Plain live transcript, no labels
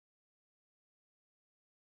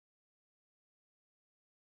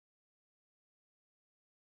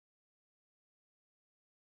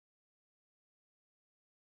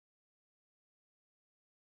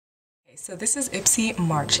So this is IPSY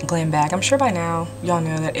March glam bag. I'm sure by now y'all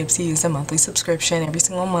know that IPSY is a monthly subscription. Every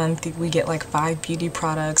single month we get like 5 beauty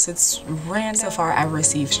products. It's random. So far I've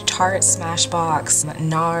received Tarte, Smashbox,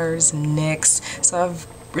 NARS, NYX. So I've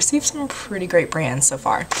received some pretty great brands so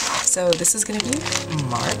far. So this is gonna be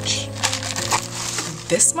March.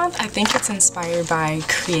 This month I think it's inspired by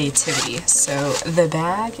creativity. So the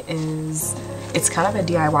bag it's kind of a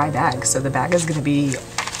DIY bag. So the bag is gonna be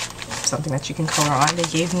something that you can color on. They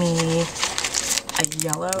gave me a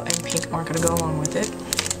yellow and pink marker to go along with it.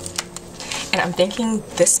 And I'm thinking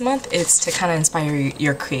this month it's to kind of inspire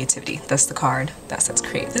your creativity. That's the card that says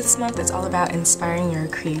create. This month it's all about inspiring your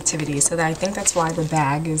creativity. So that I think that's why the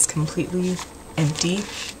bag is completely empty.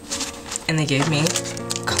 And they gave me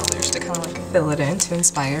colors to kind of like fill it in to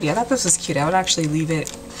inspire. Yeah, I thought this was cute. I would actually leave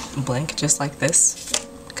it blank just like this,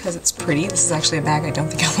 because it's pretty. This is actually a bag I don't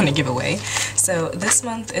think I want to give away. So this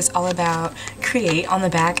month is all about create. On the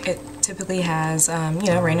back it typically has you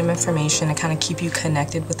know, random information to kind of keep you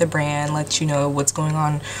connected with the brand, let you know what's going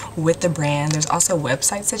on with the brand. There's also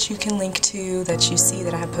websites that you can link to that you see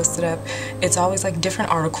that I have posted up. It's always like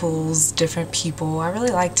different articles, different people. I really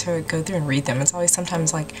like to go through and read them. It's always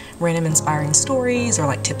sometimes like random inspiring stories or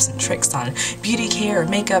like tips and tricks on beauty care or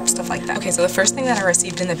makeup, stuff like that. Okay, so the first thing that I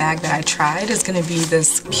received in the bag that I tried is going to be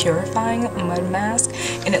this purifying mud mask,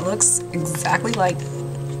 and it looks exactly like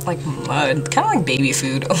mud, kind of like baby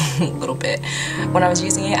food a little bit. When I was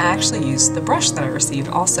using it, I actually used the brush that I received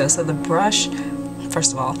also. So the brush,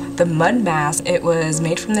 first of all, the mud mask, it was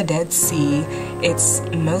made from the Dead Sea. It's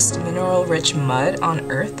most mineral rich mud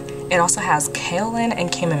on earth. It also has kaolin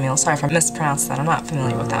and chamomile. Sorry if I mispronounced that, I'm not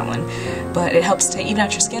familiar with that one. But it helps to even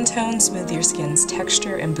out your skin tone, smooth your skin's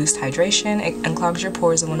texture, and boost hydration. It unclogs your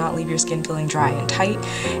pores and will not leave your skin feeling dry and tight.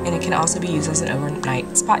 And it can also be used as an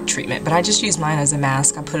overnight spot treatment. But I just used mine as a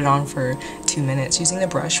mask. I put it on for 2 minutes using the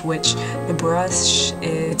brush, which the brush,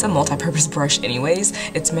 it's a multi-purpose brush anyways.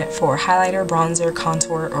 It's meant for highlighter, bronzer,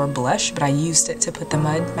 contour, or blush, but I used it to put the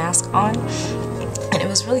mud mask on. And it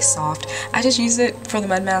was really soft. I just used it for the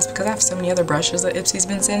mud mask because I have so many other brushes that IPSY's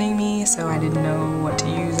been sending me, so I didn't know what to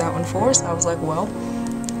use that one for. So I was like, well,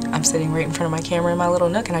 I'm sitting right in front of my camera in my little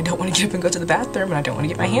nook and I don't want to get up and go to the bathroom and I don't want to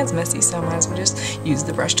get my hands messy, so I might as well just use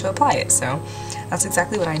the brush to apply it. So that's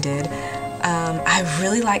exactly what I did. I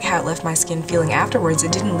really like how it left my skin feeling afterwards.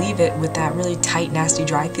 It didn't leave it with that really tight, nasty,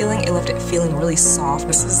 dry feeling. It left it feeling really soft.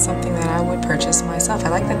 This is something that I would purchase myself. I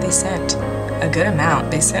like that they sent a good amount.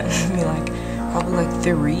 They sent me like probably like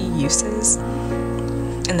 3 uses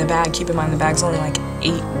in the bag. Keep in mind the bag's only like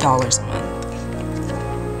 $8 a month.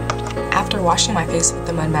 After washing my face with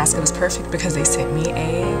the mud mask, it was perfect because they sent me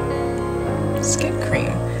a skin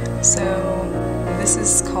cream. So this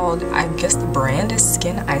is called, I guess the brand is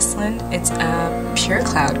Skin Iceland. It's a pure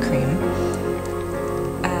cloud cream.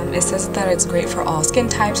 It says that it's great for all skin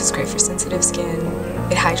types. It's great for sensitive skin.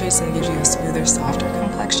 It hydrates and it gives you a smoother, softer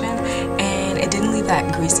complexion. And it didn't leave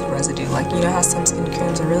that greasy residue. Like, you know how some skin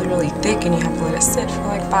creams are really, really thick and you have to let it sit for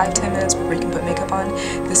like 5-10 minutes before you can put makeup on?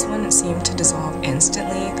 This one seemed to dissolve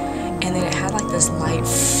instantly. And then it had like this light,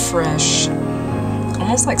 fresh,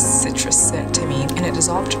 almost like citrus scent to me, and it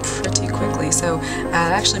dissolved pretty quickly. So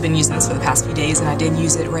I've actually been using this for the past few days, and I did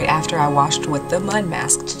use it right after I washed with the mud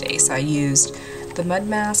mask today. So I used the mud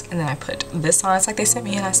mask and then I put this on. It's like they sent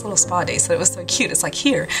me a nice little spa day, so it was so cute. It's like,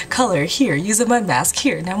 here, color, here, use a mud mask,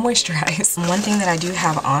 here, now moisturize. One thing that I do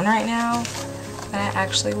have on right now that I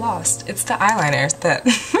actually lost, it's the eyeliner that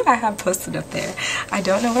I have posted up there. I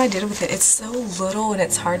don't know what I did with it. It's so little and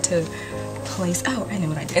it's hard to place. Oh, I know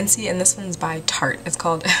what I did. And see, and this one's by Tarte. It's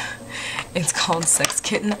called Sex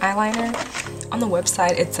Kitten eyeliner. On the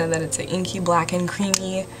website it said that it's an inky black and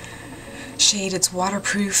creamy shade. It's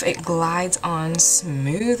waterproof. It glides on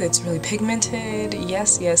smooth. It's really pigmented.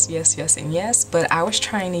 Yes, yes, yes, yes, and yes. But I was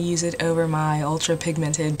trying to use it over my ultra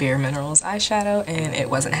pigmented Bare Minerals eyeshadow and it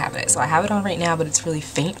wasn't having it. So I have it on right now, but it's really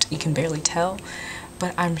faint. You can barely tell.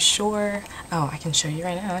 But I'm sure, oh, I can show you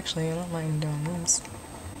right now actually. I don't mind doing this.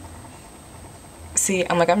 See,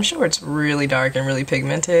 I'm sure it's really dark and really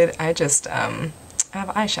pigmented. I just I have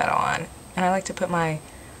eyeshadow on and I like to put my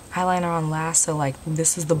eyeliner on last, so like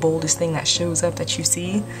this is the boldest thing that shows up that you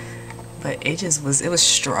see, but it was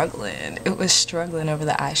struggling. It was struggling over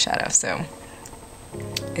the eyeshadow, so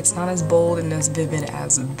it's not as bold and as vivid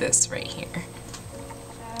as this right here.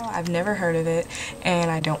 I've never heard of it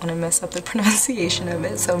and I don't want to mess up the pronunciation of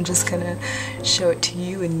it, so I'm just gonna show it to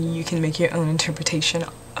you and you can make your own interpretation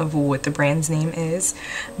of what the brand's name is,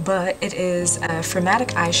 but it is a Chromatic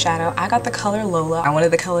eyeshadow. I got the color Lola. I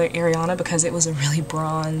wanted the color Ariana because it was a really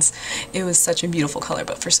bronze. It was such a beautiful color,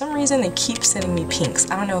 but for some reason they keep sending me pinks.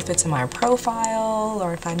 I don't know if it's in my profile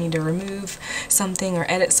or if I need to remove something or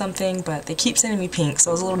edit something, but they keep sending me pink,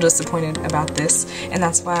 so I was a little disappointed about this, and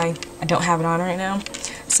that's why I don't have it on right now.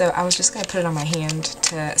 So I was just going to put it on my hand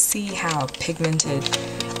to see how pigmented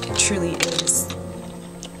it truly is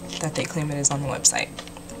that they claim it is on the website.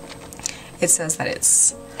 It says that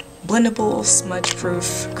it's blendable,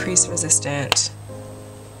 smudge-proof, crease-resistant.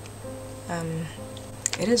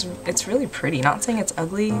 It's really pretty. Not saying it's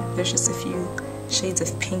ugly, there's just a few shades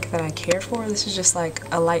of pink that I care for. This is just like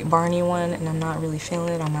a light Barney one, and I'm not really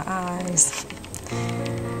feeling it on my eyes.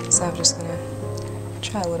 So I'm just going to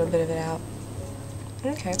try a little bit of it out.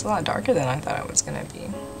 Okay, it's a lot darker than I thought it was gonna be.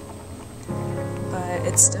 But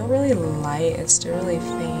it's still really light, it's still really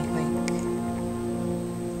faint. Like,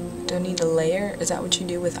 don't need to layer. Is that what you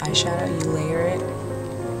do with eyeshadow? You layer it?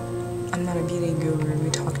 I'm not a beauty guru, we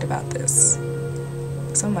talked about this.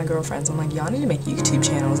 Some of my girlfriends, I'm like, y'all need to make YouTube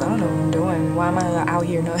channels. I don't know what I'm doing. Why am I out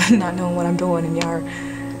here not knowing what I'm doing and y'all are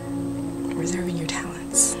reserving your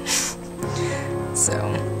talents? So,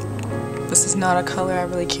 this is not a color I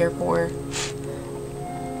really care for.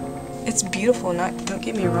 It's beautiful, don't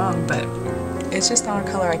get me wrong, but it's just not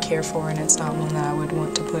a color I care for, and it's not one that I would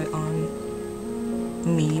want to put on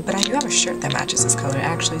me. But I do have a shirt that matches this color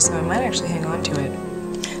actually, so I might actually hang on to it.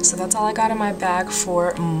 So that's all I got in my bag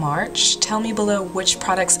for March. Tell me below which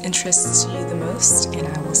products interests you the most, and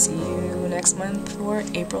I will see you next month for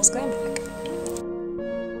April's Glam Bag.